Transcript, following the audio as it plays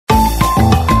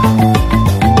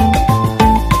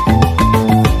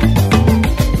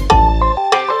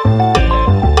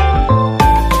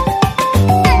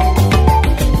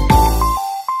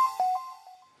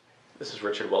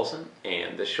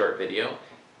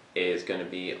is going to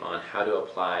be on how to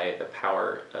apply the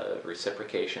power of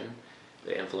reciprocation,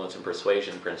 the influence and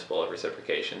persuasion principle of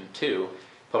reciprocation, to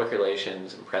public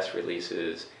relations and press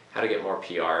releases, how to get more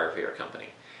PR for your company.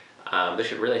 This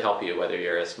should really help you whether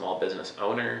you're a small business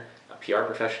owner, a PR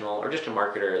professional, or just a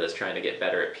marketer that's trying to get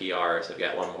better at PR, so they've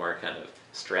got one more kind of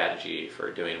strategy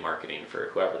for doing marketing for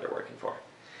whoever they're working for.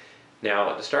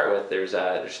 Now, to start with,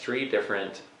 there's three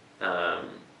different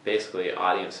basically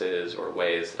audiences or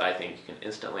ways that I think you can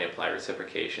instantly apply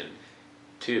reciprocation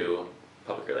to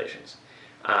public relations.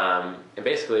 And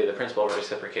basically the principle of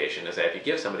reciprocation is that if you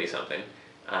give somebody something,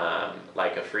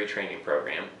 like a free training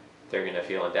program, they're going to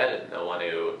feel indebted and they'll want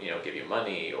to give you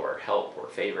money or help or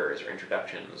favors or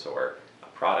introductions or a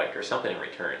product or something in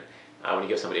return. When you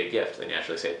give somebody a gift, they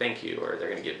naturally say thank you, or they're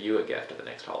going to give you a gift at the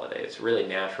next holiday. It's really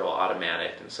natural,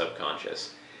 automatic, and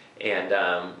subconscious. And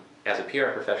as a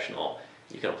PR professional,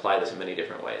 you can apply this in many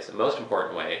different ways. The most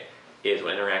important way is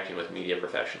when interacting with media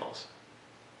professionals.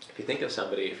 If you think of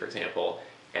somebody, for example,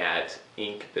 at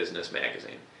Inc. Business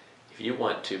Magazine, if you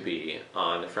want to be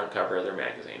on the front cover of their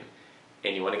magazine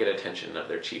and you want to get attention of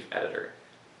their chief editor,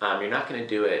 you're not going to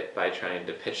do it by trying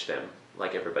to pitch them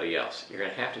like everybody else. You're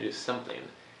going to have to do something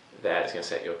that is going to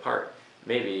set you apart.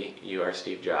 Maybe you are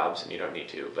Steve Jobs and you don't need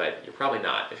to, but you're probably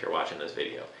not if you're watching this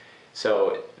video.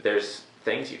 So there's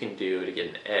things you can do to get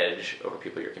an edge over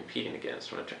people you're competing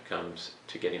against when it comes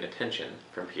to getting attention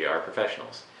from PR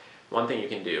professionals. One thing you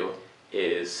can do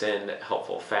is send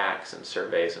helpful facts and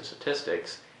surveys and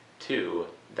statistics to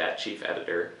that chief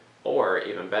editor, or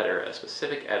even better, a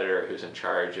specific editor who's in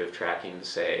charge of tracking,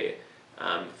 say,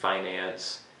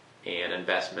 finance and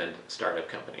investment startup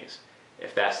companies.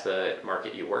 If that's the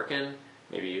market you work in,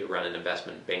 maybe you run an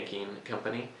investment banking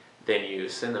company, then you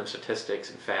send them statistics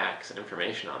and facts and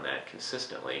information on that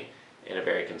consistently in a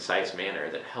very concise manner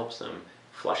that helps them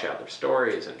flush out their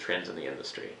stories and trends in the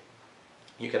industry.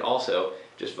 You can also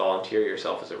just volunteer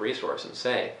yourself as a resource and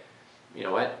say, you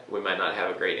know what, we might not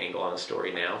have a great angle on the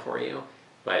story now for you,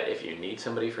 but if you need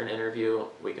somebody for an interview,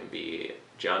 we can be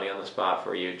Johnny on the spot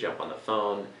for you, jump on the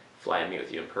phone, fly and meet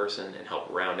with you in person, and help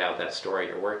round out that story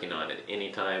you're working on at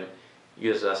any time.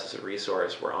 Use us as a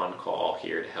resource. We're on call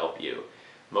here to help you.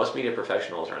 Most media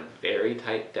professionals are on very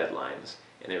tight deadlines,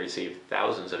 and they receive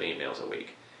thousands of emails a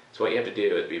week. So what you have to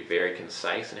do is be very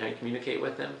concise in how you communicate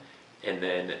with them, and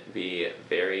then be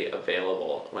very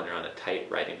available when they're on a tight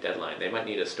writing deadline. They might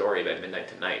need a story by midnight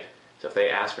tonight. So if they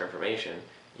ask for information,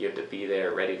 you have to be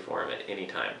there ready for them at any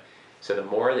time. So the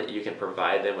more that you can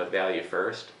provide them with value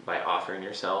first by offering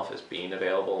yourself as being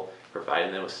available,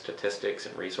 providing them with statistics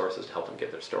and resources to help them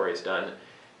get their stories done,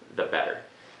 the better.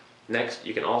 Next,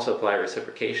 you can also apply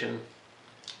reciprocation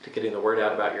to getting the word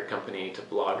out about your company to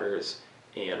bloggers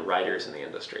and writers in the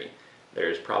industry.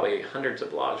 There's probably hundreds of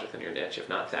blogs within your niche, if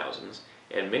not thousands,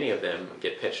 and many of them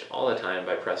get pitched all the time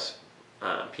by press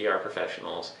PR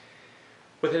professionals.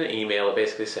 Within an email, it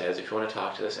basically says, if you want to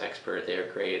talk to this expert,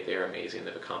 they're great, they're amazing,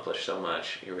 they've accomplished so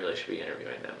much, you really should be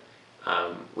interviewing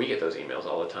them. We get those emails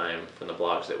all the time from the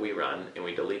blogs that we run, and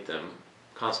we delete them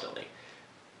constantly.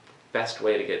 Best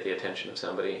way to get the attention of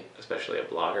somebody, especially a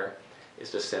blogger,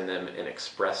 is to send them an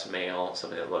express mail,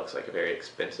 something that looks like a very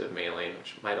expensive mailing,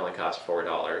 which might only cost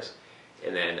 $4,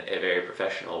 and then a very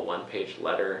professional one-page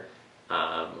letter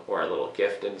or a little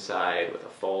gift inside with a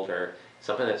folder,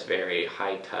 something that's very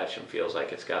high touch and feels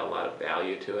like it's got a lot of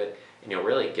value to it, and you'll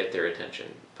really get their attention.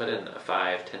 Put in a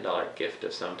 $5, $10 gift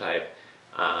of some type,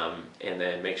 and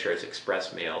then make sure it's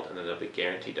express mailed, and then they'll be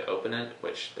guaranteed to open it,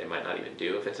 which they might not even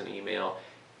do if it's an email,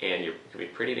 and you can be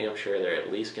pretty damn sure they're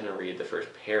at least going to read the first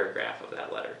paragraph of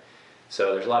that letter.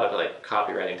 So there's a lot of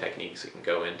copywriting techniques that can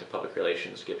go into public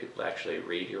relations to get people to actually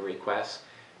read your requests,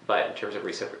 but in terms of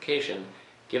reciprocation,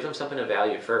 give them something of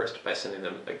value first by sending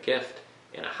them a gift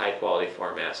in a high quality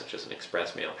format such as an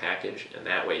express mail package, and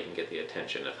that way you can get the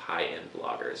attention of high-end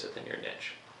bloggers within your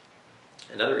niche.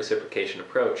 Another reciprocation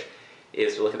approach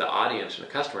is to look at the audience and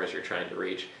the customers you're trying to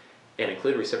reach and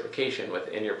include reciprocation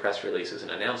within your press releases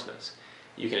and announcements.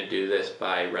 You can do this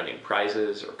by running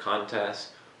prizes or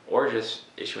contests, or just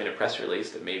issuing a press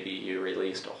release that maybe you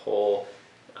released a whole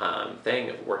thing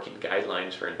of working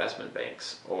guidelines for investment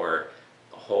banks, or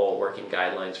a whole working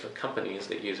guidelines for companies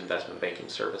that use investment banking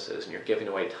services, and you're giving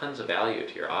away tons of value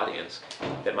to your audience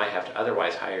that might have to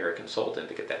otherwise hire a consultant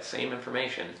to get that same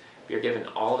information, but you're giving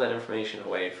all of that information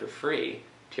away for free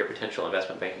to your potential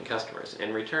investment banking customers.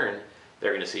 In return,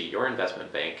 they're going to see your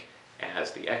investment bank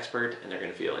as the expert, and they're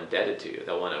going to feel indebted to you.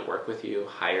 They'll want to work with you,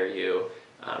 hire you,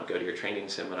 go to your training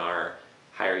seminar,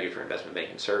 hire you for investment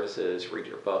banking services, read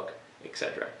your book,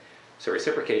 etc. So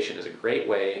reciprocation is a great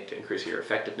way to increase your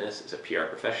effectiveness as a PR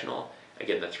professional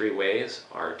Again, the 3 ways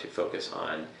are to focus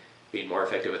on being more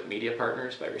effective with media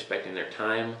partners by respecting their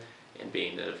time and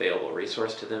being an available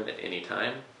resource to them at any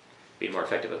time. Being more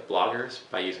effective with bloggers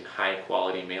by using high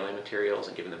quality mailing materials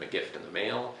and giving them a gift in the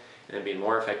mail. And then being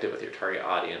more effective with your target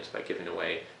audience by giving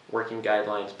away working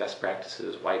guidelines, best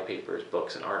practices, white papers,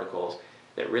 books, and articles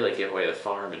that really give away the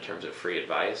farm in terms of free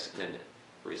advice, and then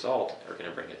the result are going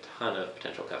to bring a ton of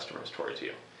potential customers towards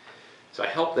you. So I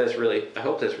hope this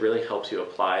really helps you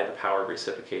apply the power of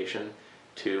reciprocation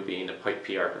to being a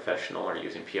PR professional or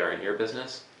using PR in your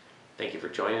business. Thank you for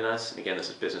joining us. And again, this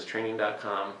is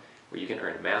businesstraining.com, where you can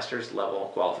earn a master's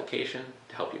level qualification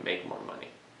to help you make more money.